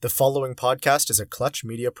The following podcast is a Clutch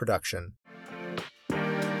Media production.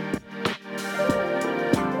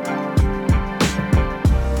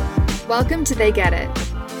 Welcome to They Get It.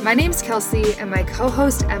 My name's Kelsey, and my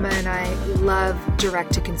co-host Emma and I love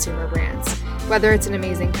direct-to-consumer brands. Whether it's an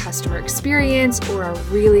amazing customer experience or a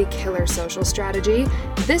really killer social strategy,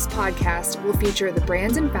 this podcast will feature the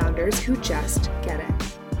brands and founders who just get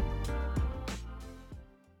it.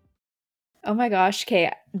 Oh my gosh,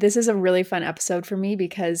 Kay, this is a really fun episode for me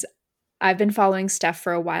because I've been following Steph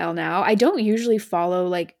for a while now. I don't usually follow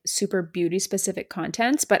like super beauty specific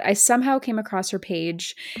contents, but I somehow came across her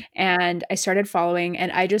page and I started following,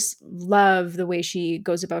 and I just love the way she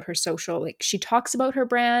goes about her social. Like, she talks about her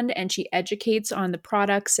brand and she educates on the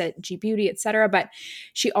products at G Beauty, etc. But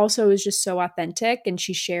she also is just so authentic, and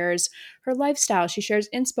she shares her lifestyle. She shares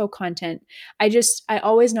inspo content. I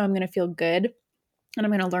always know I'm going to feel good and I'm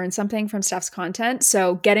going to learn something from Steph's content.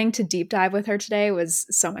 So getting to deep dive with her today was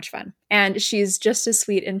so much fun. And she's just as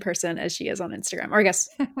sweet in person as she is on Instagram. Or I guess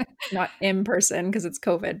not in person because it's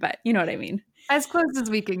COVID, but you know what I mean. As close as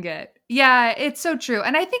we can get. Yeah, it's so true.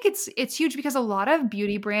 And I think it's huge because a lot of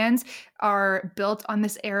beauty brands are built on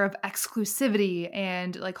this air of exclusivity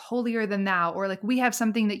and like holier than thou, or like we have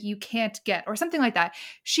something that you can't get or something like that.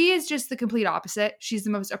 She is just the complete opposite. She's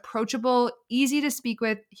the most approachable, easy to speak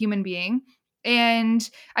with human being. And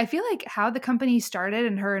I feel like how the company started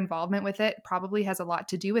and her involvement with it probably has a lot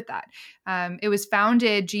to do with that.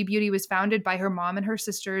 G Beauty was founded by her mom and her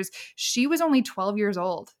sisters. She was only 12 years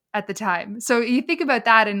old at the time. So you think about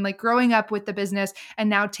that and like growing up with the business and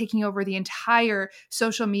now taking over the entire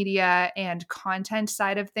social media and content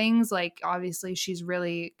side of things. Like, obviously she's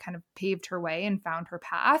really kind of paved her way and found her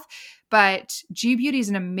path. But G Beauty is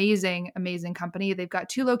an amazing, amazing company. They've got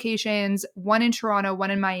 2 locations, one in Toronto,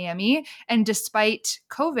 one in Miami. And despite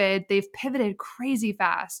COVID, they've pivoted crazy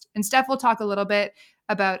fast. And Steph will talk a little bit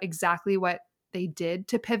about exactly what they did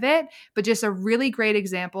to pivot, but just a really great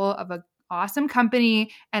example of a awesome company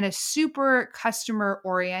and a super customer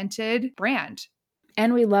oriented brand.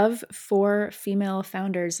 And we love 4 female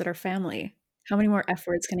founders that are family. How many more F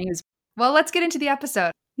words can I use? Well, let's get into the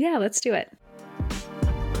episode. Yeah, let's do it.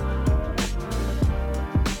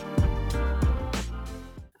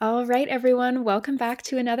 All right, everyone, welcome back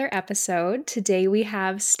to another episode. Today we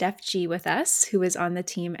have Steph G with us, who is on the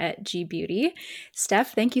team at G Beauty.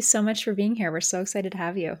 Steph, thank you so much for being here. We're so excited to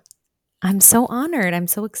have you. I'm so honored. I'm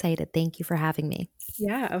so excited. Thank you for having me.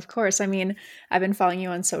 Yeah, of course. I mean, I've been following you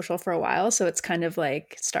on social for a while, so it's kind of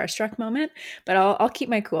like starstruck moment, but I'll keep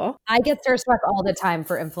my cool. I get starstruck all the time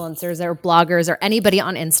for influencers or bloggers or anybody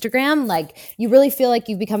on Instagram. Like, you really feel like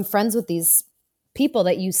you've become friends with these people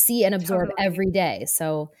that you see and absorb every day.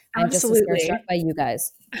 So I'm Absolutely. just as starstruck by you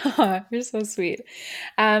guys. Oh, you're so sweet.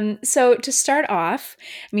 So to start off,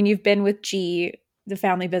 I mean, you've been with G, the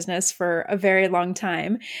family business, for a very long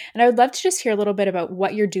time. And I would love to just hear a little bit about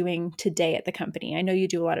what you're doing today at the company. I know you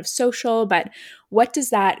do a lot of social, but what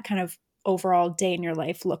does that kind of overall day in your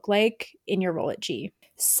life look like in your role at G?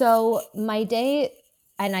 So my day,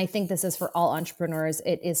 and I think this is for all entrepreneurs,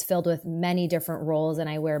 it is filled with many different roles and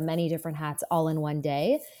I wear many different hats all in one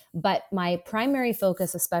day. But my primary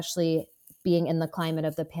focus, especially being in the climate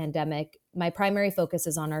of the pandemic, my primary focus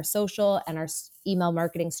is on our social and our email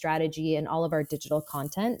marketing strategy and all of our digital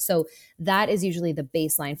content. So that is usually the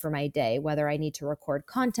baseline for my day, whether I need to record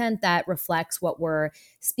content that reflects what we're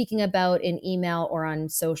speaking about in email or on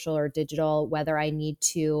social or digital, whether I need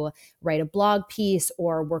to write a blog piece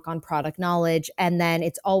or work on product knowledge. And then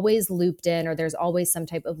it's always looped in, or there's always some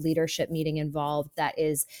type of leadership meeting involved that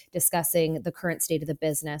is discussing the current state of the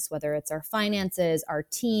business, whether it's our finances, our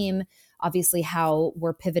team, obviously how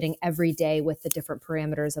we're pivoting every day with the different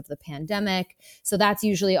parameters of the pandemic. So that's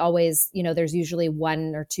usually always, there's usually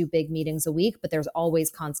 1 or 2 big meetings a week, but there's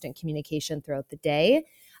always constant communication throughout the day.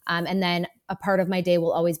 And then a part of my day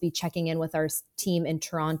will always be checking in with our team in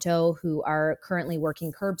Toronto who are currently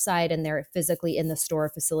working curbside and they're physically in the store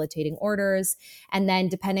facilitating orders. And then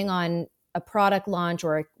depending on a product launch,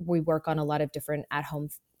 or we work on a lot of different at-home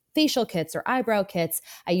facial kits or eyebrow kits,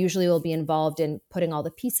 I usually will be involved in putting all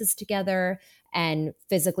the pieces together and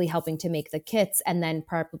physically helping to make the kits. And then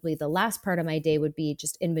probably the last part of my day would be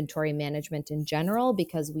just inventory management in general,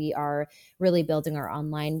 because we are really building our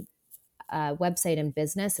online website and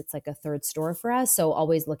business. It's like a third store for us. So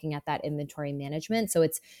always looking at that inventory management. So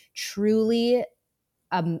it's truly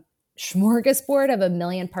smorgasbord of a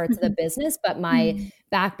million parts of the business, but my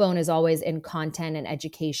backbone is always in content and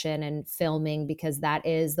education and filming, because that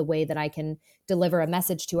is the way that I can deliver a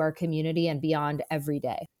message to our community and beyond every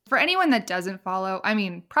day. For anyone that doesn't follow, I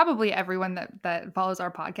mean, probably everyone that follows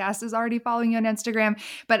our podcast is already following you on Instagram,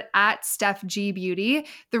 but at Steph G Beauty,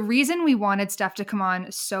 the reason we wanted Steph to come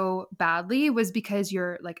on so badly was because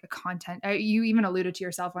you're like a content, you even alluded to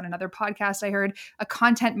yourself on another podcast I heard, a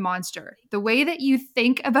content monster. The way that you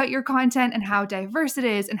think about your content and how diverse it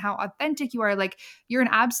is and how authentic you are, like you're an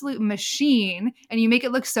absolute machine and you make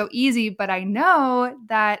it look so easy, but I know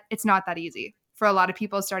that it's not that easy for a lot of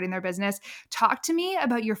people starting their business. Talk to me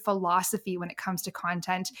about your philosophy when it comes to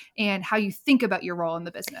content and how you think about your role in the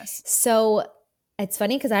business. So it's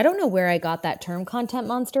funny because I don't know where I got that term content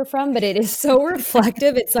monster from, but it is so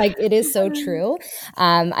reflective. It's like, it is so true.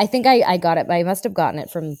 I think I got it, but I must have gotten it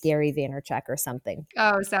from Gary Vaynerchuk or something.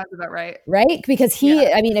 Oh, sounds about right. Right? Because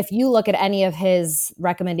I mean, if you look at any of his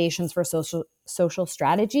recommendations for social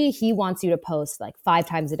strategy, he wants you to post like 5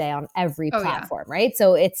 times a day on every platform, right?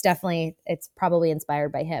 So it's probably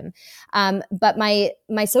inspired by him. But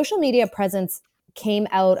my social media presence came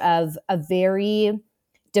out of a very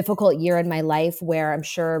difficult year in my life where I'm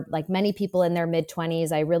sure, like many people in their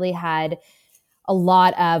mid-20s, I really had a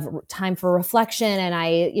lot of time for reflection, and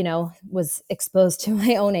I, was exposed to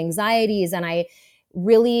my own anxieties. And I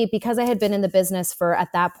really, because I had been in the business for,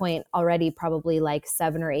 at that point already probably like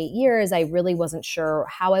 7 or 8 years, I really wasn't sure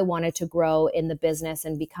how I wanted to grow in the business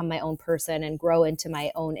and become my own person and grow into my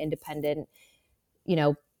own independent,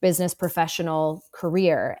 business professional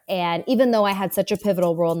career. And even though I had such a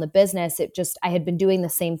pivotal role in the business, I had been doing the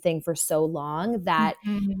same thing for so long that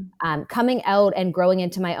coming out and growing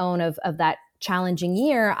into my own of that challenging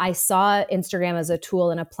year, I saw Instagram as a tool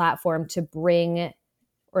and a platform to bring,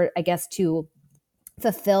 or I guess to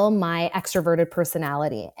fulfill my extroverted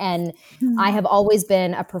personality. And I have always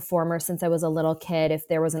been a performer since I was a little kid. If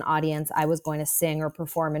there was an audience, I was going to sing or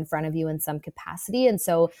perform in front of you in some capacity. And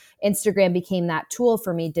so Instagram became that tool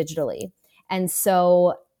for me digitally. And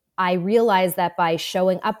so I realized that by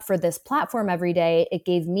showing up for this platform every day, it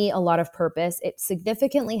gave me a lot of purpose. It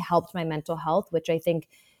significantly helped my mental health, which I think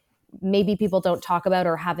maybe people don't talk about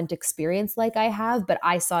or haven't experienced like I have, but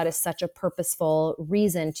I saw it as such a purposeful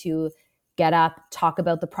reason to get up, talk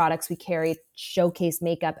about the products we carry, showcase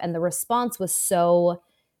makeup. And the response was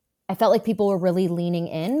I felt like people were really leaning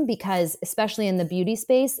in, because especially in the beauty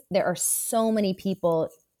space, there are so many people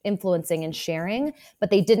influencing and sharing, but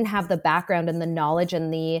they didn't have the background and the knowledge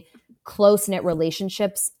and the close-knit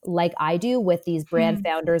relationships like I do with these brand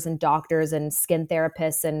founders and doctors and skin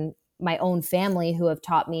therapists and my own family who have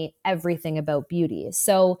taught me everything about beauty.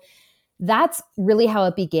 So that's really how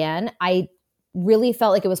it began. I really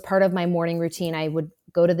felt like it was part of my morning routine. I would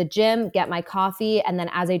go to the gym, get my coffee, and then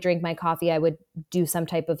as I drank my coffee, I would do some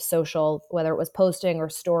type of social, whether it was posting or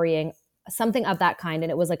storying, something of that kind. And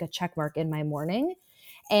it was like a check mark in my morning.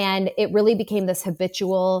 And it really became this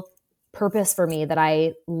habitual purpose for me that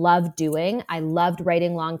I loved doing. I loved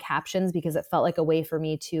writing long captions because it felt like a way for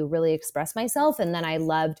me to really express myself. And then I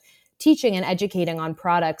loved teaching and educating on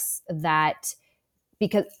products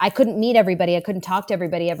because I couldn't meet everybody. I couldn't talk to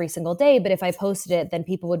everybody every single day. But if I posted it, then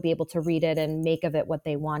people would be able to read it and make of it what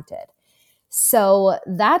they wanted. So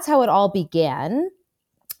that's how it all began.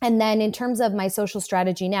 And then in terms of my social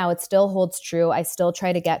strategy now, it still holds true. I still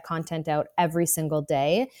try to get content out every single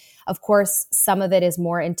day. Of course, some of it is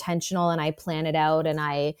more intentional and I plan it out and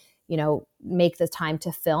I, make the time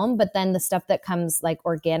to film. But then the stuff that comes like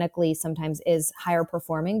organically sometimes is higher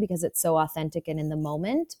performing because it's so authentic and in the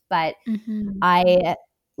moment. But I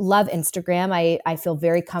love Instagram. I feel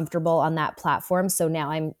very comfortable on that platform. So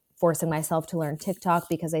now I'm forcing myself to learn TikTok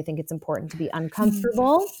because I think it's important to be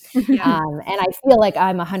uncomfortable. And I feel like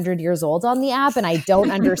I'm 100 years old on the app and I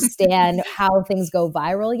don't understand how things go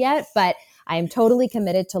viral yet, but I am totally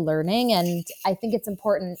committed to learning. And I think it's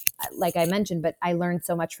important, like I mentioned, but I learned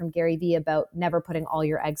so much from Gary Vee about never putting all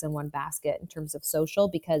your eggs in one basket in terms of social,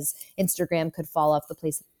 because Instagram could fall off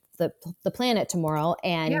the planet tomorrow.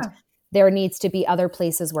 And there needs to be other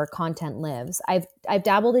places where content lives. I've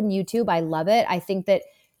dabbled in YouTube. I love it. I think that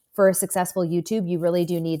for a successful YouTube, you really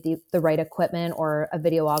do need the right equipment or a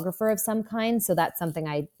videographer of some kind. So that's something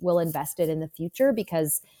I will invest in the future,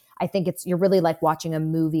 because I think you're really like watching a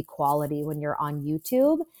movie quality when you're on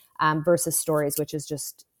YouTube versus stories, which is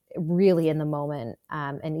just really in the moment.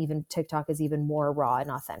 And even TikTok is even more raw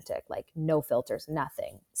and authentic, like no filters,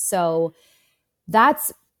 nothing. So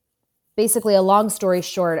that's basically a long story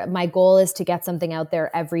short. My goal is to get something out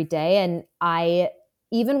there every day. And I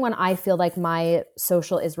even when I feel like my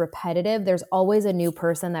social is repetitive, there's always a new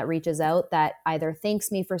person that reaches out that either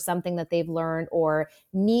thanks me for something that they've learned or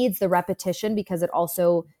needs the repetition because it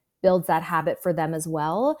also builds that habit for them as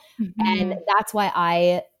well. And that's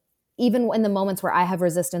why even in the moments where I have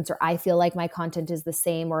resistance or I feel like my content is the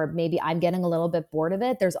same, or maybe I'm getting a little bit bored of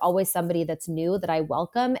it, there's always somebody that's new that I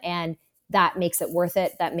welcome, and that makes it worth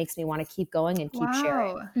it. That makes me want to keep going and keep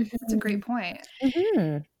sharing. That's a great point.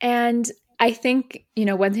 And I think,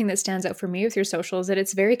 one thing that stands out for me with your social is that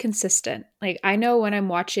it's very consistent. Like, I know when I'm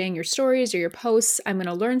watching your stories or your posts, I'm going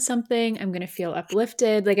to learn something. I'm going to feel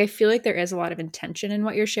uplifted. Like, I feel like there is a lot of intention in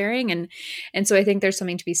what you're sharing. And so I think there's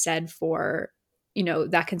something to be said for,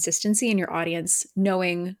 that consistency in your audience,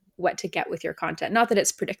 knowing what to get with your content. Not that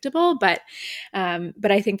it's predictable, but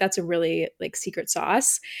I think that's a really secret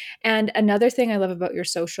sauce. And another thing I love about your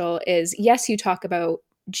social is, yes, you talk about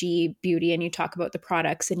G Beauty and you talk about the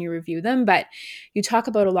products and you review them, but you talk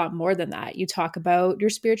about a lot more than that. You talk about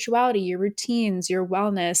your spirituality, your routines, your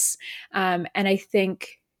wellness. And I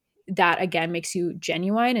think that again makes you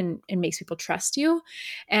genuine and makes people trust you.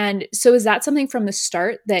 And so is that something from the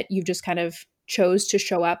start that you just kind of chose to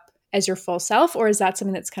show up as your full self, or is that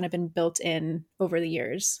something that's kind of been built in over the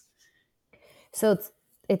years? So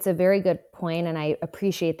it's a very good point, and I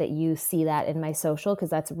appreciate that you see that in my social because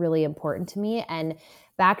that's really important to me. And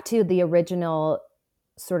back to the original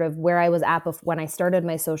sort of where I was at when I started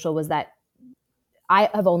my social was that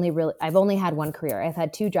I've only had one career. I've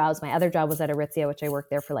had two jobs. My other job was at Aritzia, which I worked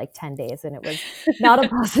there for 10 days, and it was not a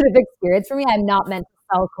positive experience for me. I'm not meant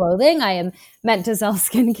to sell clothing. I am meant to sell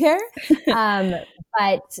skincare.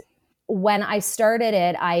 But when I started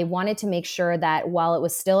it, I wanted to make sure that while it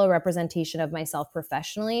was still a representation of myself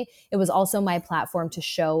professionally, it was also my platform to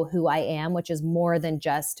show who I am, which is more than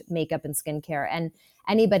just makeup and skincare. And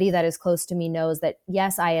anybody that is close to me knows that,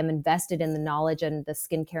 yes, I am invested in the knowledge and the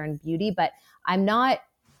skincare and beauty, but I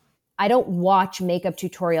don't watch makeup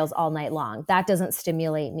tutorials all night long. That doesn't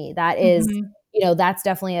stimulate me. That is, that's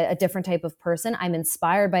definitely a different type of person. I'm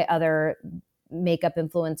inspired by other makeup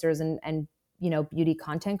influencers and beauty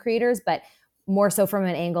content creators, but more so from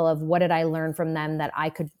an angle of what did I learn from them that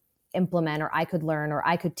I could implement or I could learn or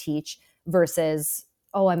I could teach versus,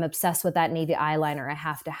 oh, I'm obsessed with that navy eyeliner, I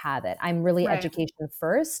have to have it. I'm really education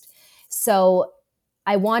first. So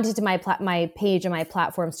I wanted to my page and my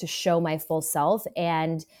platforms to show my full self.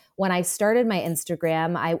 And when I started my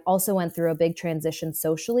Instagram, I also went through a big transition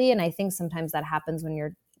socially. And I think sometimes that happens when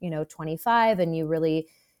you're, 25 and you really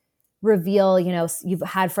reveal, you've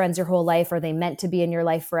had friends your whole life, or they meant to be in your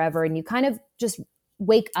life forever. And you kind of just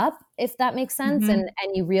wake up, if that makes sense. And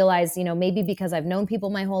you realize, maybe because I've known people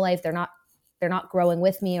my whole life, they're not growing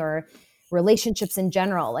with me, or relationships in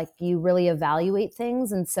general, you really evaluate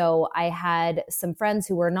things. And so I had some friends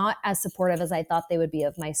who were not as supportive as I thought they would be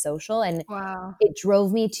of my social. And it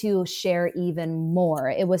drove me to share even more.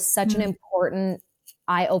 It was such an important,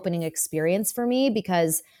 eye-opening experience for me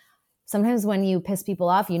because sometimes when you piss people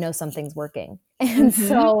off, something's working. And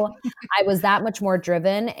so I was that much more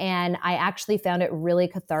driven. And I actually found it really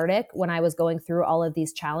cathartic when I was going through all of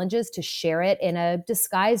these challenges to share it in a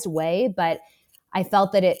disguised way. But I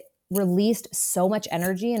felt that it released so much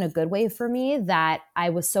energy in a good way for me that I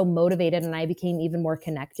was so motivated and I became even more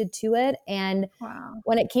connected to it. And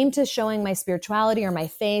when it came to showing my spirituality or my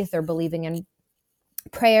faith or believing in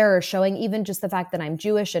prayer or showing even just the fact that I'm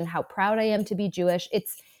Jewish and how proud I am to be Jewish,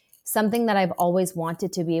 it's something that I've always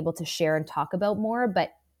wanted to be able to share and talk about more,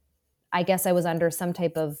 but I guess I was under some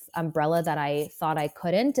type of umbrella that I thought I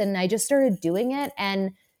couldn't. And I just started doing it,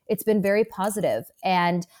 and it's been very positive.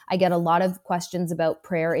 And I get a lot of questions about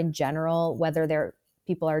prayer in general, whether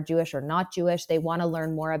people are Jewish or not Jewish. They want to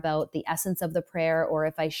learn more about the essence of the prayer, or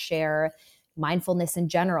if I share mindfulness in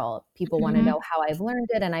general, people want to know how I've learned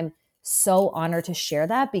it. And I'm so honored to share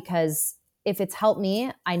that, because if it's helped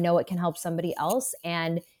me, I know it can help somebody else.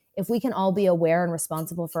 And if we can all be aware and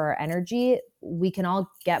responsible for our energy, we can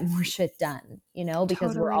all get more shit done,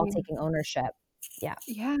 because we're all taking ownership. Yeah.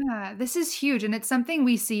 Yeah, this is huge. And it's something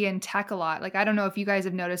we see in tech a lot. I don't know if you guys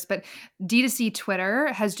have noticed, but D2C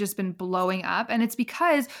Twitter has just been blowing up. And it's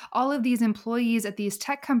because all of these employees at these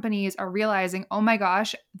tech companies are realizing, oh my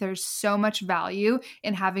gosh, there's so much value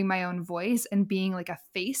in having my own voice and being a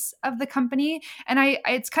face of the company. And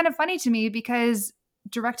it's kind of funny to me because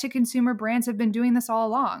direct-to-consumer brands have been doing this all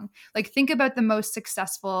along. Think about the most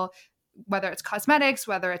successful, whether it's cosmetics,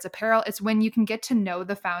 whether it's apparel, it's when you can get to know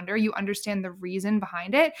the founder, you understand the reason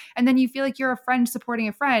behind it, and then you feel like you're a friend supporting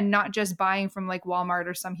a friend, not just buying from Walmart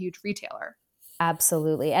or some huge retailer.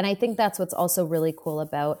 Absolutely. And I think that's what's also really cool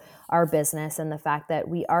about our business and the fact that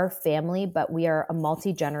we are family, but we are a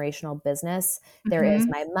multi-generational business. There is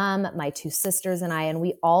my mom, my two sisters, and I, and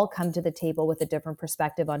we all come to the table with a different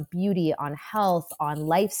perspective on beauty, on health, on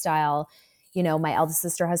lifestyle. You know, my eldest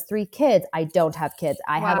sister has 3 kids. I don't have kids.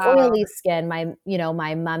 I have oily skin.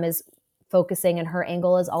 My mom is focusing, and her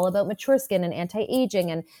angle is all about mature skin and anti-aging.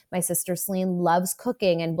 And my sister Celine loves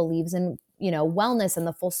cooking and believes in, wellness and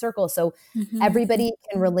the full circle. So everybody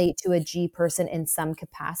can relate to a G person in some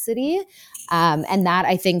capacity. And that,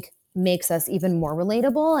 I think, makes us even more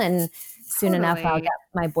relatable. And soon enough, I'll get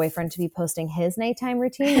my boyfriend to be posting his nighttime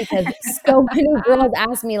routine, because so many girls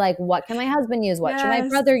ask me, like, what can my husband use? What should my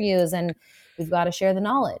brother use? And we've got to share the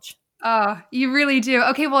knowledge. Oh, you really do.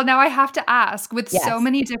 Okay, well, now I have to ask, with so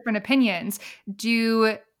many different opinions,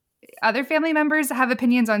 do other family members have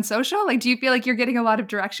opinions on social? Like, do you feel like you're getting a lot of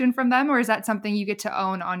direction from them, or is that something you get to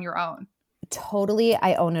own on your own? Totally.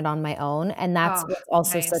 I own it on my own. And that's what's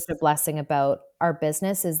also such a blessing about our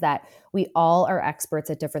business, is that we all are experts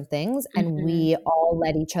at different things, and we all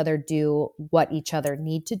let each other do what each other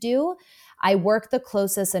need to do. I work the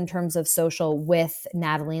closest in terms of social with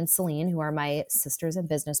Natalie and Celine, who are my sisters and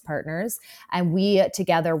business partners. And we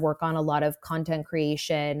together work on a lot of content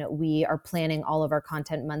creation. We are planning all of our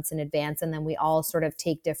content months in advance. And then we all sort of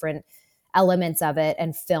take different elements of it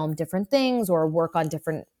and film different things or work on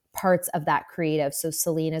different parts of that creative. So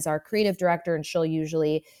Celine is our creative director, and she'll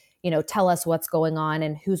usually tell us what's going on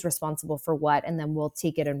and who's responsible for what, and then we'll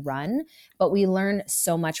take it and run. But we learn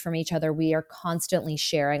so much from each other. We are constantly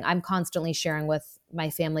sharing. I'm constantly sharing with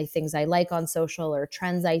my family things I like on social or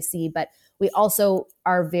trends I see, but we also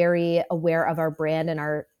are very aware of our brand and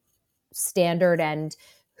our standard and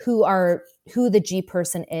who the G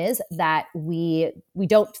person is, that we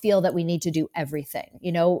don't feel that we need to do everything.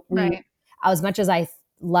 As much as I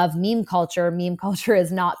love meme culture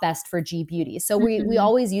is not best for G beauty. So we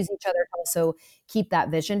always use each other to also keep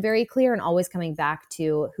that vision very clear, and always coming back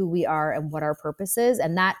to who we are and what our purpose is.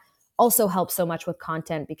 And that also helps so much with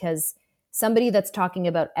content, because somebody that's talking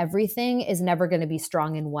about everything is never going to be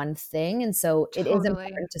strong in one thing. And so it is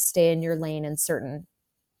important to stay in your lane in certain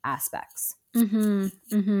aspects. And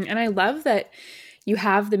I love that you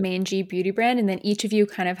have the main G beauty brand, and then each of you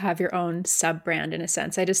kind of have your own sub brand in a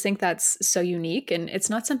sense. I just think that's so unique, and it's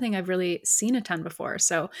not something I've really seen a ton before.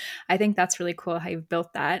 So I think that's really cool how you've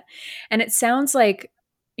built that. And it sounds like,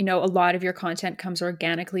 a lot of your content comes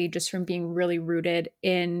organically just from being really rooted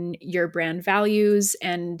in your brand values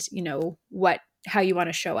and, how you want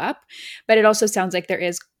to show up. But it also sounds like there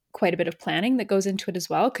is quite a bit of planning that goes into it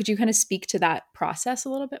as well. Could you kind of speak to that process a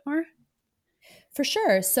little bit more? For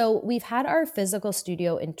sure. So we've had our physical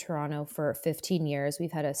studio in Toronto for 15 years.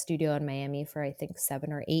 We've had a studio in Miami for, I think,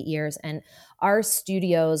 7 or 8 years. And our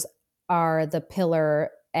studios are the pillar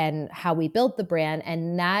and how we built the brand.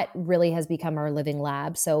 And that really has become our living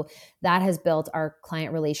lab. So that has built our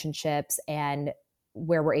client relationships, and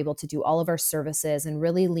where we're able to do all of our services and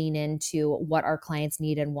really lean into what our clients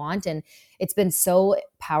need and want. And it's been so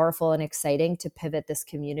powerful and exciting to pivot this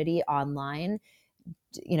community online,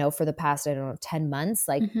 for the past, 10 months.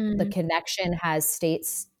 Like the connection has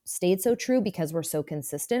stayed so true because we're so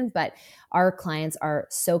consistent, but our clients are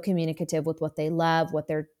so communicative with what they love, what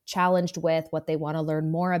they're challenged with, what they want to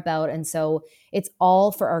learn more about. And so it's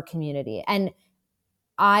all for our community. And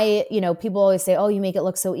people always say, oh, you make it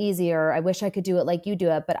look so easy, or I wish I could do it like you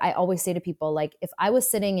do it. But I always say to people, like, if I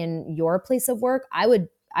was sitting in your place of work, I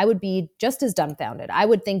would be just as dumbfounded. I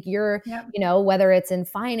would think you're, whether it's in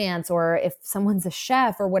finance or if someone's a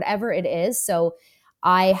chef or whatever it is. So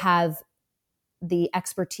I have the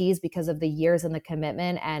expertise because of the years and the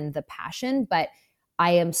commitment and the passion, but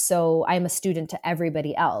I am a student to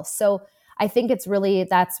everybody else. So I think it's really,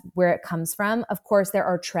 that's where it comes from. Of course, there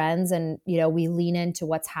are trends, and, we lean into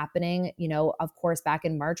what's happening. Of course, back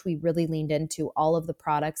in March, we really leaned into all of the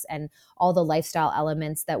products and all the lifestyle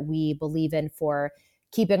elements that we believe in for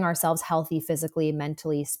keeping ourselves healthy physically,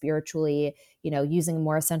 mentally, spiritually, using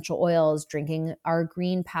more essential oils, drinking our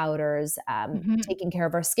green powders, taking care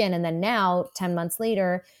of our skin. And then now, 10 months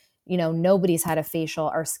later, nobody's had a facial.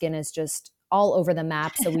 Our skin is just all over the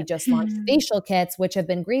map. So we just launched facial kits, which have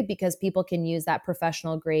been great because people can use that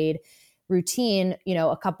professional grade routine,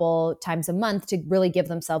 a couple times a month to really give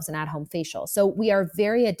themselves an at-home facial. So we are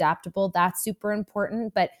very adaptable. That's super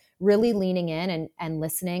important, but really leaning in and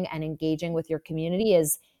listening and engaging with your community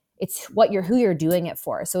it's who you're doing it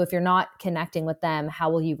for. So if you're not connecting with them, how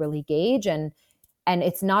will you really gauge? And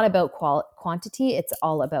it's not about quantity, it's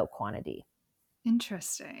all about quantity.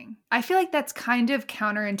 Interesting. I feel like that's kind of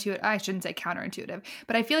counterintuitive. I shouldn't say counterintuitive,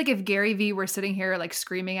 but I feel like if Gary Vee were sitting here like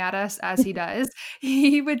screaming at us as he does,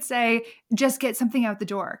 he would say, just get something out the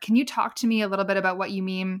door. Can you talk to me a little bit about what you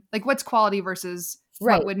mean? Like what's quality versus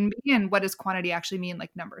Right. what wouldn't be, and what does quantity actually mean, like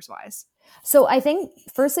numbers wise? So I think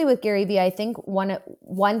firstly with Gary Vee, I think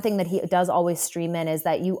one thing that he does always stream in is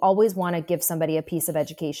that you always want to give somebody a piece of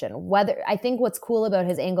education. Whether I think what's cool about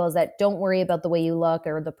his angle is that don't worry about the way you look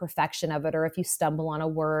or the perfection of it, or if you stumble on a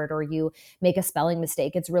word or you make a spelling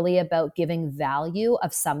mistake. It's really about giving value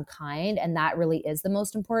of some kind. And that really is the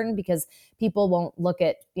most important, because people won't look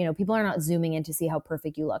at, people are not zooming in to see how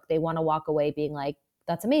perfect you look. They want to walk away being like,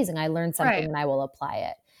 that's amazing. I learned something Right. and I will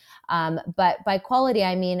apply it. But by quality,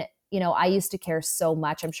 I mean, I used to care so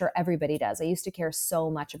much. I'm sure everybody does. I used to care so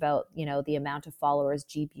much about, the amount of followers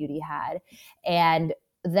G Beauty had. And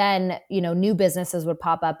then, new businesses would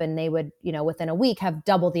pop up and they would, within a week have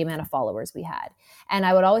double the amount of followers we had. And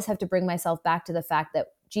I would always have to bring myself back to the fact that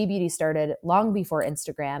G Beauty started long before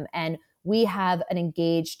Instagram, and we have an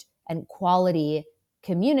engaged and quality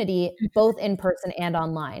community, both in person and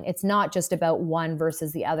online. It's not just about one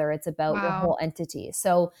versus the other. It's about your Wow. whole entity.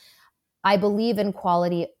 So I believe in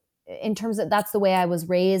quality in terms of, that's the way I was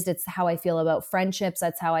raised. It's how I feel about friendships.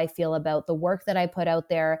 That's how I feel about the work that I put out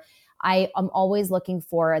there. I am always looking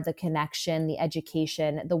for the connection, the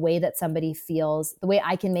education, the way that somebody feels, the way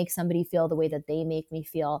I can make somebody feel, the way that they make me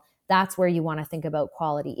feel. That's where you want to think about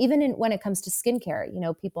quality. Even when it comes to skincare,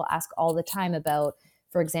 people ask all the time about,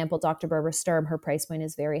 for example, Dr. Barbara Sturm, her price point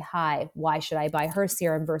is very high. Why should I buy her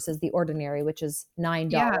serum versus The Ordinary, which is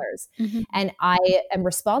 $9? Yeah. Mhm. And I am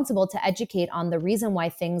responsible to educate on the reason why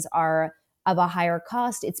things are of a higher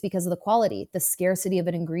cost. It's because of the quality, the scarcity of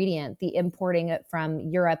an ingredient, the importing it from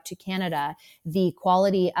Europe to Canada, the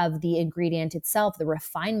quality of the ingredient itself, the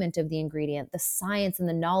refinement of the ingredient, the science and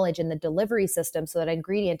the knowledge and the delivery system so that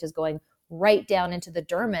ingredient is going right down into the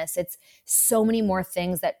dermis. It's so many more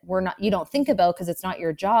things that you don't think about because it's not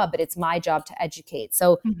your job, but it's my job to educate.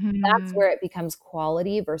 So that's where it becomes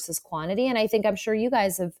quality versus quantity. And I'm sure you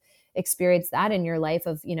guys have experienced that in your life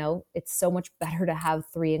of, it's so much better to have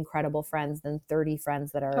 3 incredible friends than 30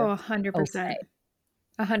 friends that are 100%. okay.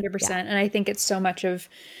 100%. And I think it's so much of,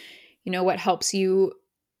 what helps you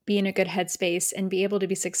be in a good headspace and be able to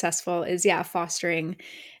be successful is, fostering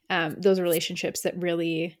those relationships that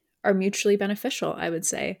really are mutually beneficial, I would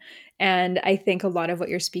say. And I think a lot of what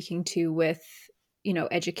you're speaking to with,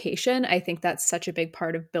 education, I think that's such a big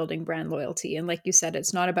part of building brand loyalty. And like you said,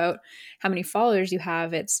 it's not about how many followers you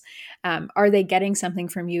have. It's, are they getting something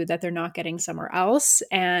from you that they're not getting somewhere else?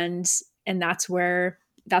 And that's why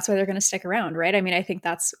they're going to stick around, right? I mean, I think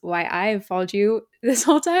that's why I've followed you this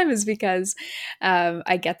whole time, is because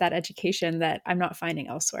I get that education that I'm not finding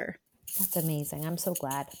elsewhere. That's amazing. I'm so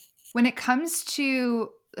glad. When it comes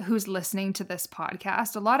to who's listening to this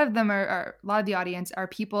podcast, a lot of them a lot of the audience are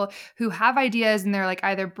people who have ideas and they're like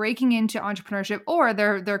either breaking into entrepreneurship or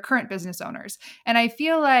they're current business owners. And I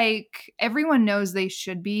feel like everyone knows they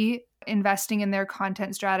should be investing in their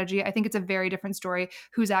content strategy. I think it's a very different story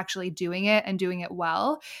who's actually doing it and doing it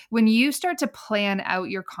well. When you start to plan out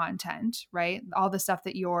your content, right, all the stuff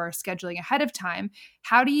that you're scheduling ahead of time,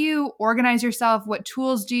 how do you organize yourself? What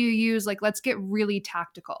tools do you use? Like, let's get really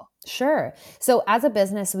tactical. Sure. So as a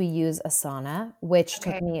business, we use Asana, which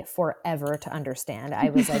took me forever to understand. I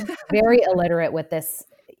was like very illiterate with this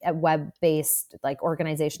web-based like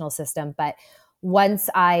organizational system, but once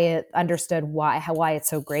I understood why it's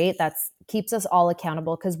so great, that's keeps us all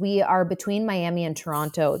accountable, because we are between Miami and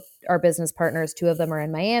Toronto. Our business partners, 2 of them are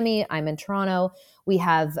in Miami. I'm in Toronto. We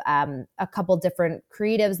have a couple different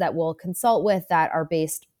creatives that we'll consult with that are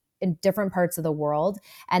based in different parts of the world.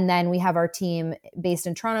 And then we have our team based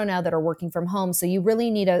in Toronto now that are working from home. So you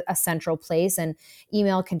really need a central place, and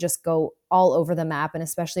email can just go all over the map. And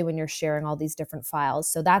especially when you're sharing all these different files.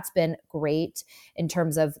 So that's been great in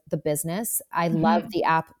terms of the business. I love the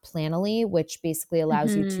app Planoly, which basically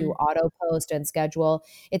allows you to auto post and schedule.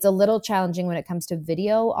 It's a little challenging when it comes to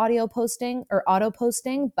video audio posting or auto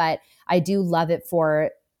posting, but I do love it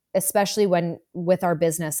for, especially when with our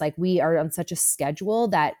business, like we are on such a schedule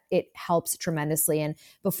that it helps tremendously. And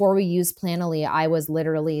before we used Planoly, I was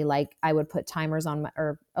literally like, I would put timers on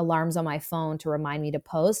or alarms on my phone to remind me to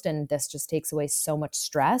post. And this just takes away so much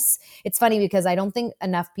stress. It's funny because I don't think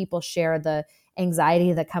enough people share the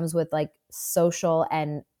anxiety that comes with like social,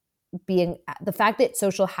 and being the fact that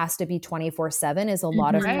social has to be 24/7 is a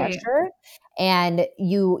lot of pressure. And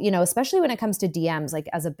you know, especially when it comes to DMs, like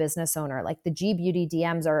as a business owner, like the G Beauty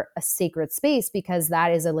DMs are a sacred space because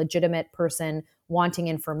that is a legitimate person wanting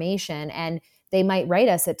information, and they might write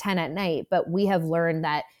us at 10 at night, but we have learned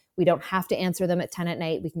that We don't have to answer them at 10 at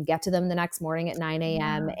night. We can get to them the next morning at 9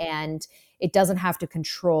 a.m. and it doesn't have to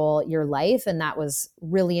control your life. And that was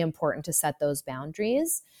really important to set those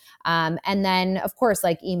boundaries. And then of course,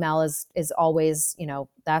 like email is always,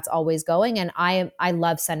 that's always going. And I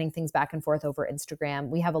love sending things back and forth over Instagram.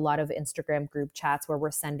 We have a lot of Instagram group chats where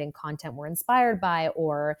we're sending content we're inspired by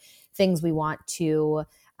or things we want to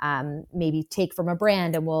maybe take from a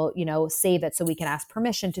brand, and we'll, save it so we can ask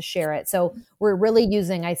permission to share it. So we're really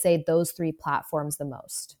using, I say, those 3 platforms the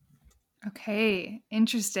most. Okay,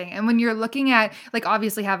 interesting. And when you're looking at, like,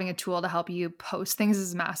 obviously having a tool to help you post things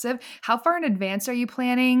is massive. How far in advance are you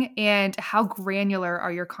planning, and how granular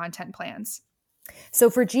are your content plans? So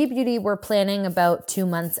for G Beauty, we're planning about 2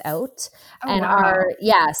 months out. Oh, And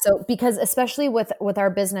wow. so because especially with our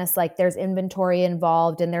business, like there's inventory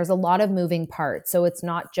involved and there's a lot of moving parts. So it's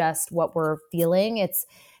not just what we're feeling.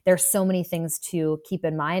 There's so many things to keep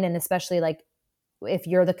in mind. And especially like if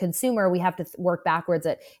you're the consumer, we have to work backwards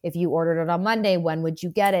at if you ordered it on Monday, when would you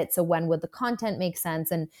get it? So when would the content make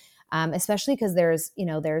sense? And especially because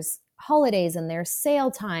there's holidays and there's sale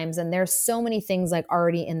times and there's so many things like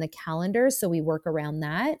already in the calendar. So we work around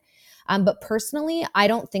that. But personally, I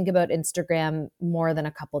don't think about Instagram more than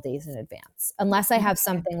a couple days in advance, unless I have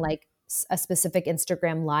something like a specific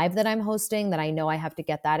Instagram live that I'm hosting that I know I have to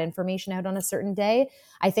get that information out on a certain day.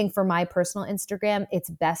 I think for my personal Instagram, it's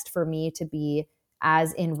best for me to be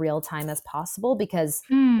as in real time as possible because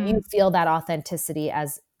you feel that authenticity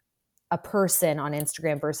as a person on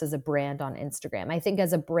Instagram versus a brand on Instagram. I think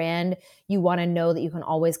as a brand, you want to know that you can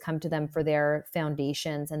always come to them for their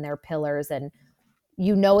foundations and their pillars. And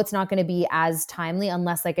it's not going to be as timely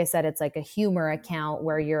unless, like I said, it's like a humor account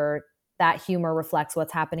where that humor reflects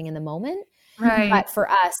what's happening in the moment. Right. But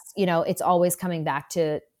for us, it's always coming back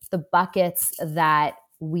to the buckets that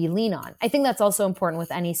we lean on. I think that's also important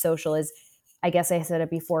with any social is, I guess I said it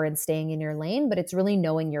before, in staying in your lane, but it's really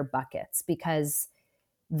knowing your buckets because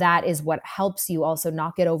that is what helps you also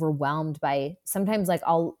not get overwhelmed by sometimes like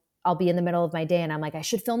I'll be in the middle of my day and I'm like, I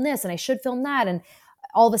should film this and I should film that. And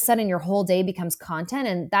all of a sudden your whole day becomes content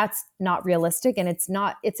and that's not realistic. And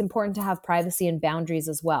it's important to have privacy and boundaries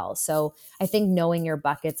as well. So I think knowing your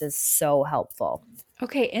buckets is so helpful.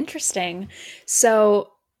 Okay, interesting.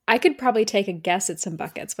 So I could probably take a guess at some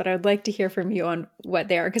buckets, but I'd like to hear from you on what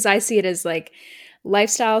they are because I see it as like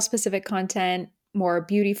lifestyle specific content, more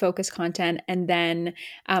beauty focused content, and then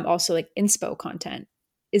also like inspo content.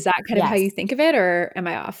 Is that kind of how you think of it, or am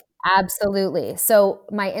I off? Absolutely. So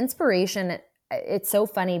my inspiration, it's so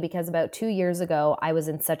funny because about 2 years ago, I was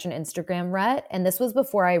in such an Instagram rut. And this was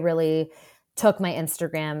before I really took my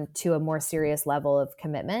Instagram to a more serious level of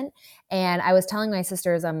commitment. And I was telling my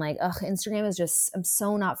sisters, I'm like, Instagram is just, I'm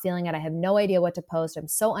so not feeling it. I have no idea what to post. I'm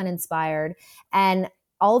so uninspired. And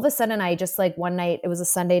all of a sudden, I just like one night, it was a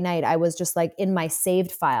Sunday night, I was just like in my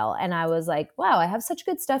saved file. And I was like, wow, I have such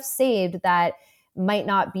good stuff saved that might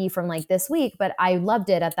not be from like this week, but I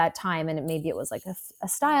loved it at that time. And maybe it was like a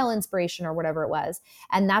style inspiration or whatever it was.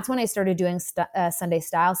 And that's when I started doing a Sunday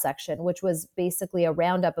style section, which was basically a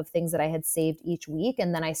roundup of things that I had saved each week.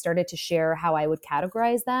 And then I started to share how I would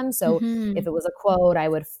categorize them. So if it was a quote,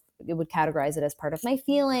 it would categorize it as part of my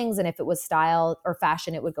feelings. And if it was style or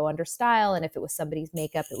fashion, it would go under style. And if it was somebody's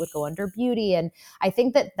makeup, it would go under beauty. And I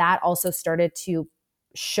think that also started to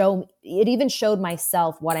it even showed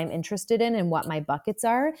myself what I'm interested in and what my buckets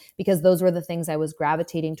are, because those were the things I was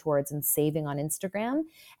gravitating towards and saving on Instagram.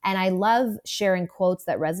 And I love sharing quotes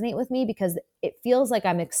that resonate with me because it feels like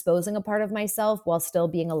I'm exposing a part of myself while still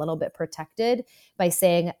being a little bit protected by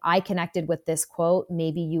saying, I connected with this quote,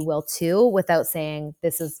 maybe you will too, without saying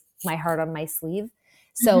this is my heart on my sleeve.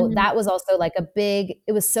 So that was also like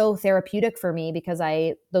it was so therapeutic for me because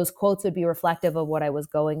those quotes would be reflective of what I was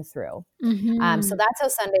going through. So that's how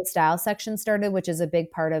Sunday Style section started, which is a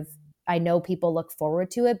big part of, I know people look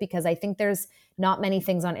forward to it because I think there's not many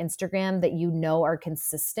things on Instagram that are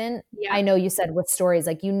consistent. Yeah. I know you said with stories,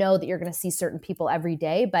 like, that you're going to see certain people every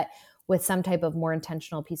day, but with some type of more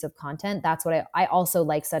intentional piece of content, that's what I also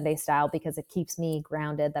like Sunday Style because it keeps me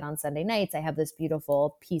grounded that on Sunday nights, I have this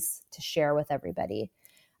beautiful piece to share with everybody.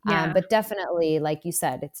 Yeah. But definitely, like you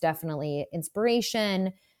said, it's definitely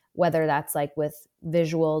inspiration, whether that's like with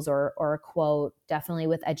visuals or a quote, definitely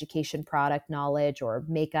with education, product knowledge, or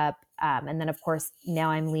makeup. And then of course, now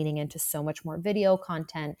I'm leaning into so much more video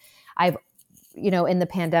content. I've, in the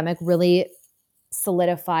pandemic, really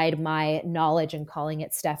solidified my knowledge in calling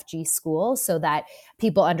it Steph G School, so that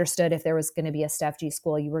people understood if there was going to be a Steph G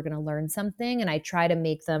School, you were going to learn something. And I try to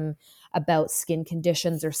make them about skin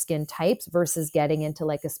conditions or skin types versus getting into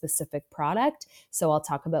like a specific product. So I'll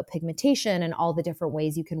talk about pigmentation and all the different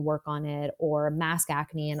ways you can work on it, or mask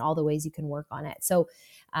acne and all the ways you can work on it. So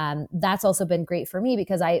that's also been great for me,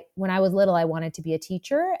 because when I was little, I wanted to be a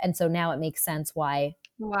teacher. And so now it makes sense why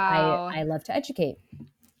I love to educate.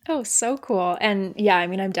 Oh, so cool. And yeah, I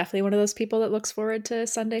mean, I'm definitely one of those people that looks forward to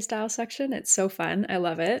Sunday style section. It's so fun. I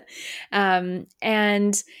love it.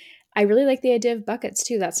 And I really like the idea of buckets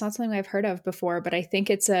too. That's not something I've heard of before, but I think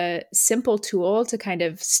it's a simple tool to kind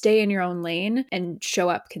of stay in your own lane and show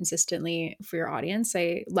up consistently for your audience.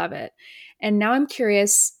 I love it. And now I'm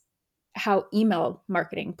curious how email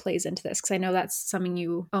marketing plays into this, because I know that's something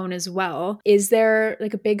you own as well. Is there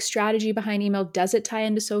like a big strategy behind email? Does it tie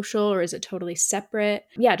into social, or is it totally separate?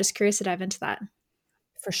 Yeah, just curious to dive into that.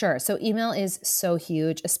 For sure. So email is so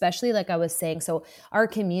huge, especially like I was saying. So our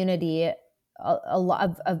community, a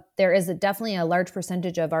lot of there is definitely a large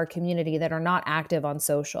percentage of our community that are not active on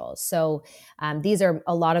social. So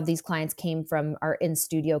a lot of these clients came from our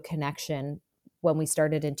in-studio connection when we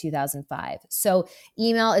started in 2005. So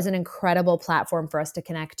email is an incredible platform for us to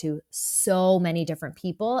connect to so many different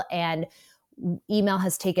people. And email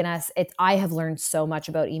has taken us, I have learned so much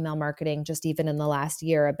about email marketing just even in the last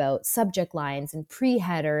year, about subject lines and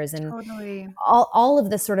pre-headers and all of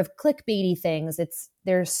the sort of clickbaity things.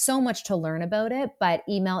 There's so much to learn about it, but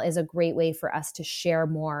email is a great way for us to share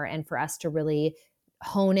more and for us to really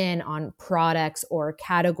hone in on products or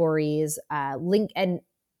categories,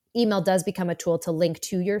 email does become a tool to link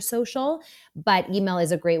to your social, but email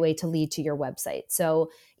is a great way to lead to your website.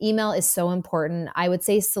 So email is so important. I would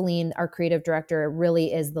say Celine, our creative director,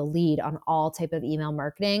 really is the lead on all type of email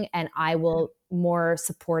marketing, and I will more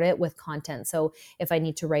support it with content. So if I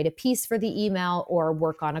need to write a piece for the email or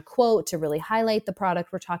work on a quote to really highlight the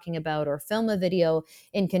product we're talking about, or film a video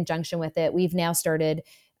in conjunction with it, we've now started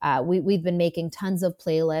we've been making tons of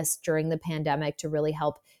playlists during the pandemic to really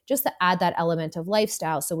help just to add that element of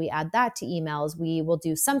lifestyle. So we add that to emails. We will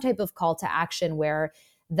do some type of call to action where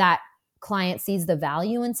that client sees the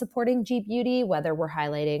value in supporting G Beauty, whether we're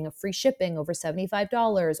highlighting free shipping over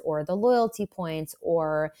 $75 or the loyalty points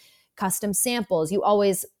or custom samples.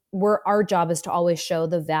 Our job is to always show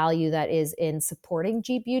the value that is in supporting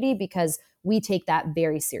G Beauty, because we take that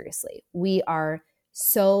very seriously. We are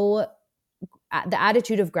the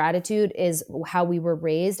attitude of gratitude is how we were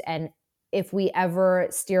raised. And if we ever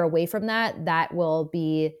steer away from that, that will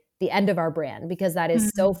be the end of our brand, because that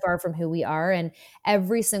is so far from who we are. And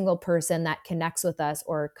every single person that connects with us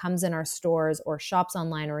or comes in our stores or shops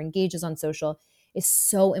online or engages on social is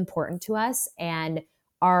so important to us. And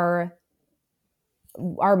our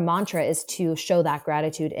mantra is to show that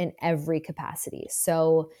gratitude in every capacity.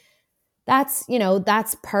 So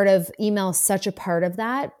that's part of email, such a part of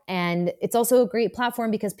that. And it's also a great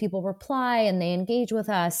platform because people reply and they engage with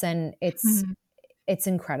us, and it's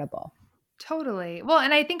incredible. Totally. Well,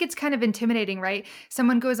 and I think it's kind of intimidating, right?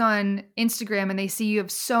 Someone goes on Instagram and they see you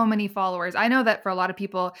have so many followers. I know that for a lot of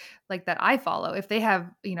people like that I follow, if they have,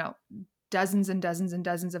 dozens and dozens and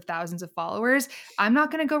dozens of thousands of followers, I'm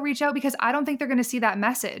not going to go reach out because I don't think they're going to see that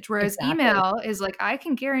message. Whereas email is like, I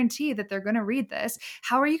can guarantee that they're going to read this.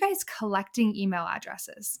 How are you guys collecting email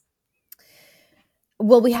addresses?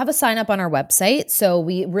 Well, we have a sign up on our website. So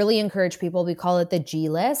we really encourage people. We call it the G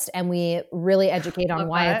list, and we really educate on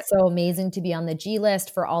why it's so amazing to be on the G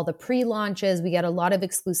list for all the pre-launches. We get a lot of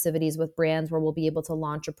exclusivities with brands where we'll be able to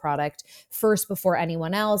launch a product first before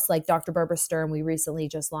anyone else. Like Dr. Barbara Sturm, we recently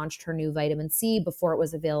just launched her new vitamin C before it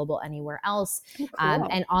was available anywhere else. Oh, cool.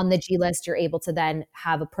 And on the G list, you're able to then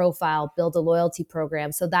have a profile, build a loyalty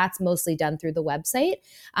program. So that's mostly done through the website.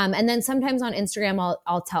 And then sometimes on Instagram,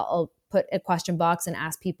 I'll put a question box and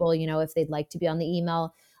ask people, if they'd like to be on the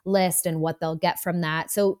email list and what they'll get from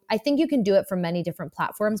that. So I think you can do it from many different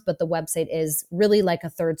platforms, but the website is really like a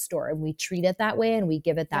third store, and we treat it that way and we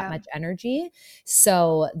give it that much energy.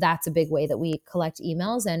 So that's a big way that we collect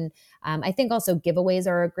emails. And I think also giveaways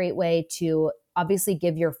are a great way to obviously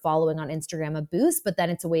give your following on Instagram a boost, but then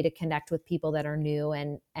it's a way to connect with people that are new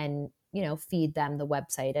and feed them the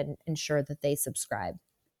website and ensure that they subscribe.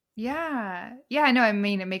 Yeah. I know. I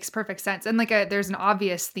mean, it makes perfect sense. And there's an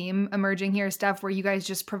obvious theme emerging here, Steph, where you guys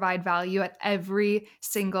just provide value at every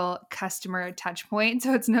single customer touch point.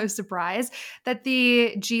 So it's no surprise that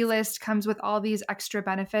the G list comes with all these extra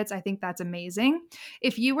benefits. I think that's amazing.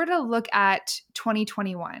 If you were to look at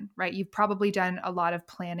 2021, right, you've probably done a lot of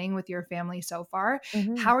planning with your family so far.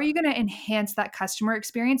 Mm-hmm. How are you going to enhance that customer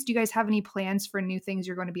experience? Do you guys have any plans for new things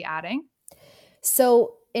you're going to be adding?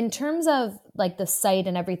 So in terms of like the site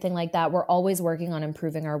and everything like that, we're always working on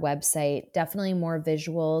improving our website. Definitely more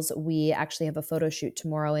visuals. We actually have a photo shoot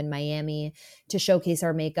tomorrow in Miami to showcase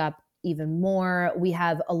our makeup even more. We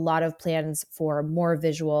have a lot of plans for more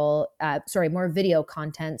more video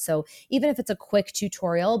content. So even if it's a quick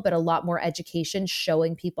tutorial, but a lot more education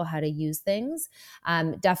showing people how to use things.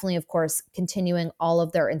 Definitely, of course, continuing all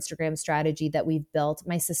of their Instagram strategy that we've built.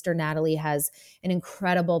 My sister Natalie has an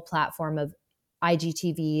incredible platform of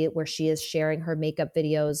IGTV where she is sharing her makeup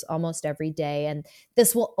videos almost every day. And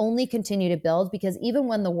this will only continue to build because even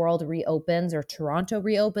when the world reopens or Toronto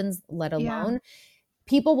reopens, let alone,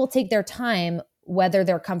 people will take their time whether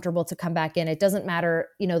they're comfortable to come back in. It doesn't matter,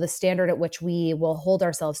 the standard at which we will hold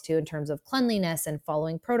ourselves to in terms of cleanliness and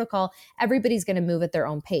following protocol. Everybody's going to move at their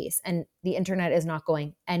own pace, and the internet is not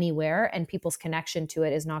going anywhere, and people's connection to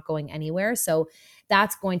it is not going anywhere. So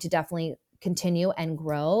that's going to definitely continue and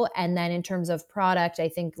grow. And then in terms of product, I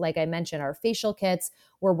think, like I mentioned, our facial kits,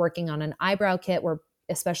 we're working on an eyebrow kit where,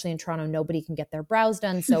 especially in Toronto, nobody can get their brows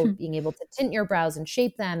done. So being able to tint your brows and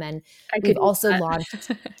shape them. And we've also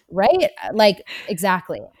launched, right? Like,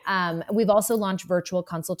 exactly. We've also launched virtual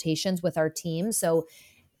consultations with our team. So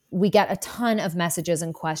we get a ton of messages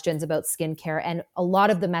and questions about skincare. And a lot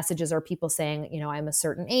of the messages are people saying, I'm a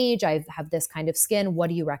certain age, I have this kind of skin. What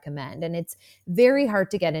do you recommend? And it's very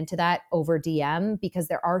hard to get into that over DM because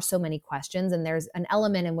there are so many questions. And there's an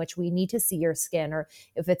element in which we need to see your skin, or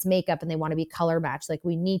if it's makeup and they want to be color matched, like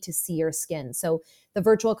we need to see your skin. So the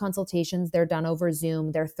virtual consultations, they're done over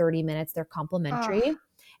Zoom. They're 30 minutes. They're complimentary.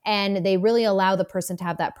 And they really allow the person to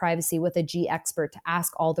have that privacy with a G expert to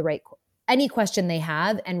ask all the right any question they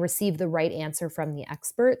have and receive the right answer from the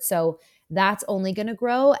expert. So that's only going to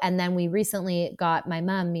grow. And then we recently got my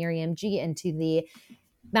mom, Miriam G, into the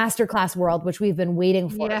masterclass world, which we've been waiting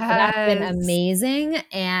for. Yes. So that's been amazing.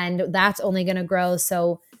 And that's only going to grow.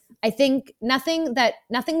 So I think nothing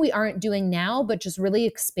we aren't doing now, but just really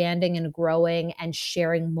expanding and growing and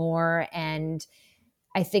sharing more. And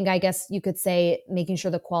I guess you could say making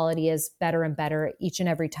sure the quality is better and better each and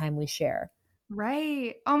every time we share.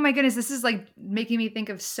 Right. Oh my goodness. This is like making me think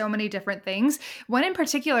of so many different things. One in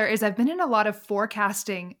particular is I've been in a lot of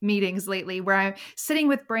forecasting meetings lately where I'm sitting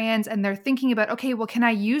with brands and they're thinking about, okay, well, can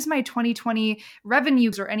I use my 2020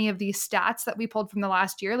 revenues or any of these stats that we pulled from the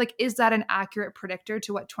last year? Like, is that an accurate predictor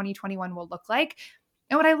to what 2021 will look like?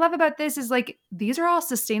 And what I love about this is like, these are all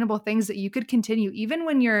sustainable things that you could continue. Even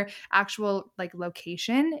when your actual like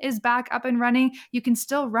location is back up and running, you can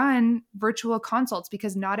still run virtual consults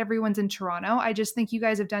because not everyone's in Toronto. I just think you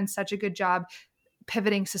guys have done such a good job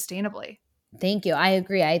pivoting sustainably. Thank you. I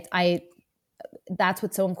agree. I that's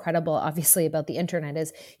what's so incredible, obviously, about the internet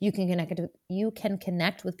is you can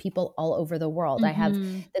connect with people all over the world. I have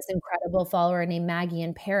this incredible follower named Maggie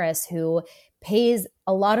in Paris who pays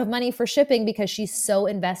a lot of money for shipping because she's so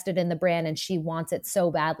invested in the brand and she wants it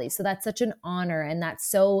so badly. So that's such an honor. And that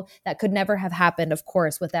could never have happened, of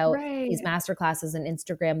course, without these masterclasses and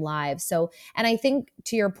Instagram lives. So, and I think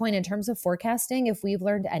to your point, in terms of forecasting, if we've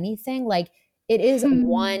learned anything, like it is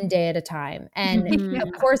one day at a time. And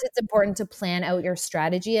of course, it's important to plan out your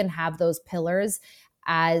strategy and have those pillars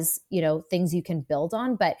as, things you can build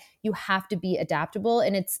on, but you have to be adaptable.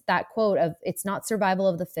 And it's that quote of, it's not survival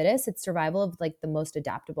of the fittest, it's survival of like the most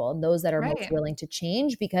adaptable and those that are most willing to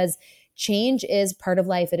change, because change is part of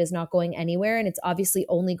life. It is not going anywhere. And it's obviously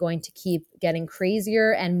only going to keep getting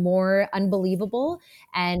crazier and more unbelievable.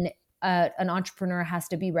 And an entrepreneur has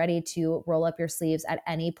to be ready to roll up your sleeves at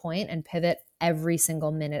any point and pivot every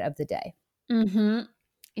single minute of the day.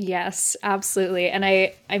 Yes, absolutely. And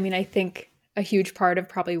I think a huge part of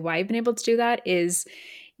probably why I've been able to do that is,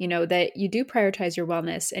 that you do prioritize your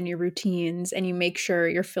wellness and your routines and you make sure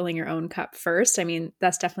you're filling your own cup first. I mean,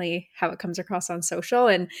 that's definitely how it comes across on social.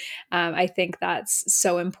 And I think that's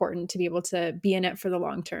so important to be able to be in it for the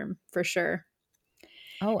long term, for sure.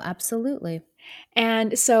 Oh, absolutely.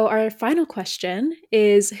 And so our final question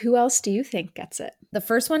is, who else do you think gets it? The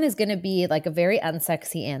first one is going to be like a very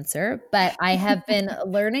unsexy answer, but I have been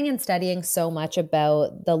learning and studying so much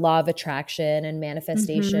about the law of attraction and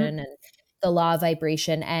manifestation and the law of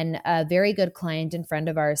vibration. And a very good client and friend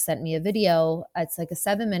of ours sent me a video. It's like a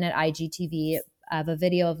 7-minute IGTV of a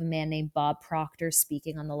video of a man named Bob Proctor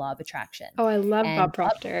speaking on the law of attraction. Oh, I love Bob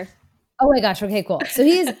Proctor. Oh my gosh. Okay, cool. So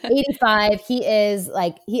he's 85. He is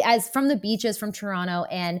from the beaches from Toronto,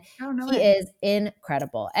 and he is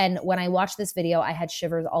incredible. And when I watched this video, I had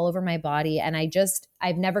shivers all over my body, and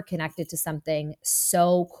I've never connected to something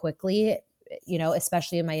so quickly,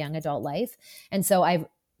 especially in my young adult life. And so I've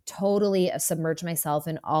totally submerged myself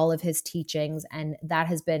in all of his teachings, and that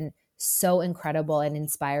has been so incredible and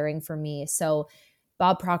inspiring for me. So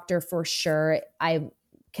Bob Proctor, for sure. I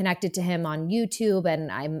connected to him on YouTube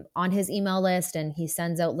and I'm on his email list, and he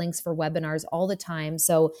sends out links for webinars all the time.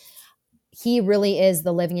 So he really is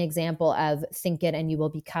the living example of think it and you will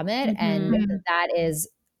become it. And that is,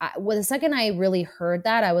 well, the second I really heard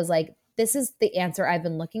that, I was like, this is the answer I've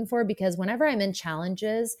been looking for, because whenever I'm in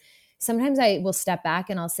challenges, sometimes I will step back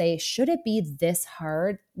and I'll say, should it be this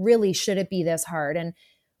hard? Really, should it be this hard? And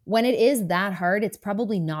when it is that hard, it's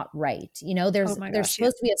probably not right. You know, there's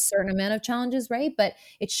supposed to be a certain amount of challenges, right? But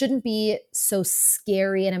it shouldn't be so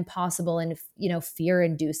scary and impossible and, you know, fear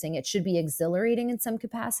inducing. It should be exhilarating in some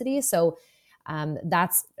capacity. So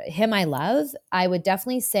that's him I love. I would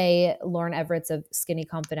definitely say Lauren Everett's of Skinny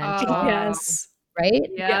Confidential. Yes. Right?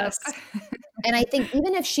 Yes. And I think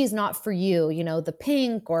even if she's not for you, you know, the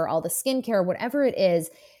pink or all the skincare, whatever it is,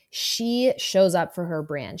 she shows up for her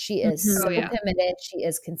brand. She is so committed. She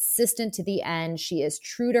is consistent to the end. She is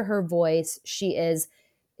true to her voice. She is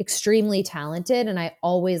extremely talented. And I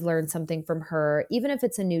always learn something from her, even if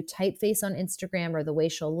it's a new typeface on Instagram or the way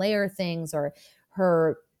she'll layer things or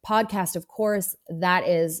her podcast, of course, that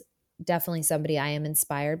is definitely somebody I am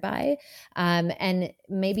inspired by. And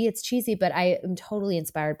maybe it's cheesy, but I am totally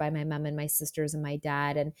inspired by my mom and my sisters and my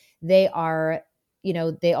dad. And they are, you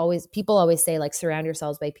know, people always say, like, surround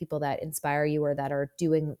yourselves by people that inspire you or that are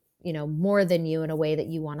doing, you know, more than you in a way that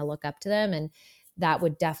you want to look up to them. And that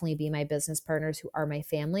would definitely be my business partners, who are my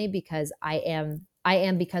family, because I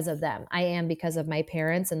am because of them. I am because of my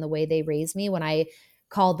parents and the way they raised me. When I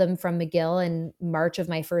called them from McGill in March of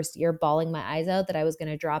my first year, bawling my eyes out that I was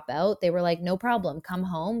going to drop out, they were like, no problem, come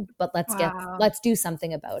home, but let's do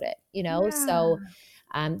something about it, you know? Yeah. So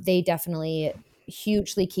they definitely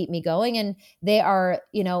hugely keep me going. And they are,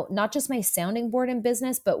 you know, not just my sounding board in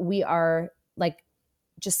business, but we are like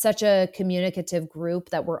just such a communicative group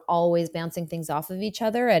that we're always bouncing things off of each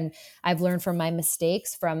other. And I've learned from my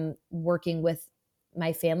mistakes from working with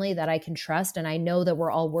my family that I can trust. And I know that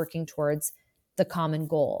we're all working towards the common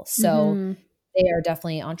goal. So they are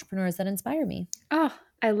definitely entrepreneurs that inspire me. Oh,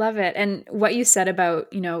 I love it. And what you said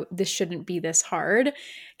about, you know, this shouldn't be this hard.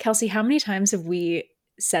 Kelsey, how many times have we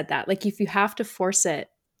said that? Like, if you have to force it,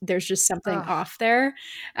 there's just something off there.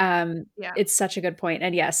 It's such a good point.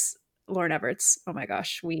 And yes, Lauren Everett's, oh my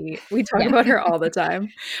gosh, we talk about her all the time.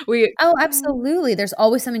 Absolutely. There's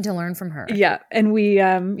always something to learn from her. Yeah. And we,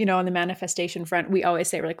 you know, on the manifestation front, we always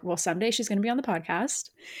say, we're like, well, someday she's going to be on the podcast.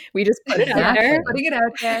 We just put it out there. Putting it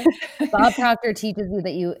out there. Bob Proctor teaches you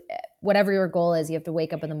that whatever your goal is, you have to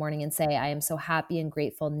wake up in the morning and say, I am so happy and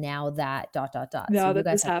grateful now that ... Now that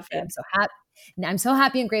this happened. I'm so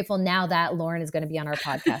happy and grateful now that Lauren is going to be on our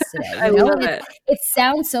podcast today. I love it. It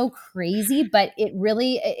sounds so crazy, but it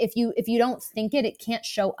really, if you don't think it can't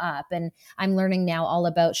show up. And I'm learning now all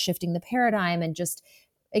about shifting the paradigm and just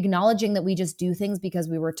acknowledging that we just do things because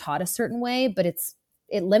we were taught a certain way, but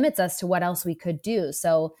it limits us to what else we could do.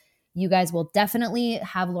 So you guys will definitely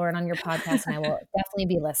have Lauren on your podcast, and I will definitely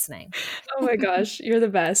be listening. Oh my gosh, you're the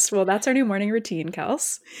best. Well, that's our new morning routine,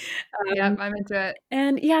 Kels. Yeah, I'm into it.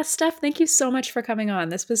 And yeah, Steph, thank you so much for coming on.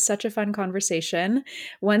 This was such a fun conversation.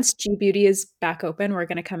 Once G Beauty is back open, we're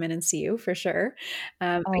going to come in and see you for sure.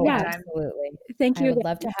 Absolutely. Thank you. I would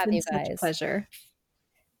love to have you guys. Such a pleasure.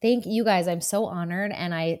 Thank you guys. I'm so honored,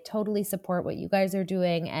 and I totally support what you guys are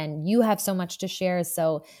doing, and you have so much to share.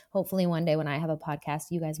 So hopefully one day when I have a podcast,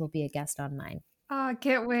 you guys will be a guest on mine. Oh,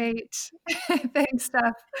 can't wait. Thanks,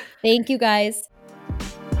 Steph. Thank you guys.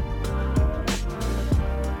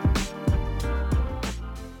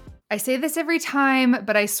 I say this every time,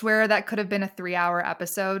 but I swear that could have been a 3-hour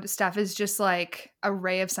episode. Steph is just like a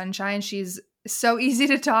ray of sunshine. She's so easy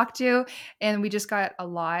to talk to, and we just got a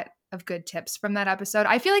lot of good tips from that episode.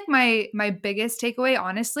 I feel like my biggest takeaway,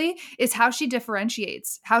 honestly, is how she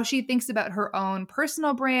differentiates, how she thinks about her own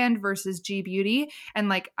personal brand versus G Beauty. And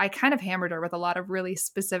like, I kind of hammered her with a lot of really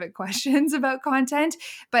specific questions about content,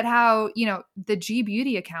 but how, you know, the G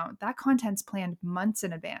Beauty account, that content's planned months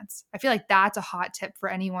in advance. I feel like that's a hot tip for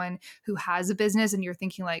anyone who has a business and you're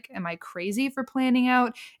thinking like, am I crazy for planning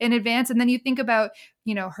out in advance? And then you think about,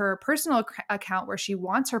 you know, her personal account where she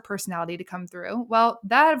wants her personality to come through. Well,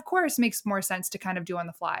 that of course makes more sense to kind of do on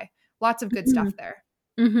the fly. Lots of good stuff there.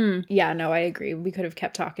 Yeah, no, I agree. We could have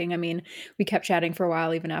kept talking. I mean, we kept chatting for a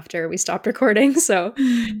while even after we stopped recording. So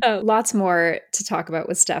lots more to talk about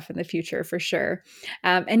with Steph in the future for sure.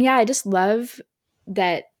 And yeah, I just love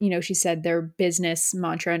that, you know, she said their business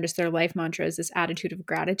mantra and just their life mantra is this attitude of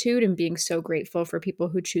gratitude and being so grateful for people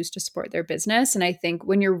who choose to support their business. And I think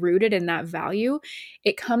when you're rooted in that value,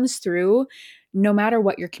 it comes through no matter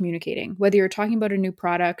what you're communicating, whether you're talking about a new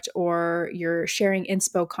product or you're sharing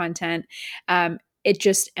inspo content. It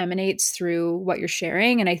just emanates through what you're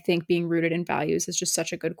sharing. And I think being rooted in values is just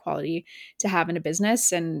such a good quality to have in a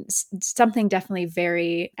business, and something definitely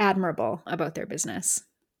very admirable about their business.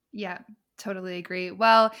 Yeah, totally agree.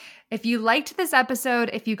 Well, if you liked this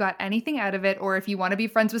episode, if you got anything out of it, or if you want to be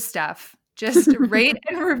friends with Steph, just rate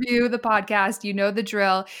and review the podcast. You know the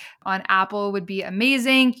drill. On Apple would be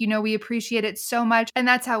amazing. You know we appreciate it so much. And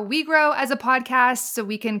that's how we grow as a podcast, so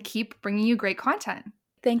we can keep bringing you great content.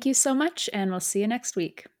 Thank you so much, and we'll see you next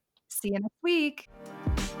week. See you next week.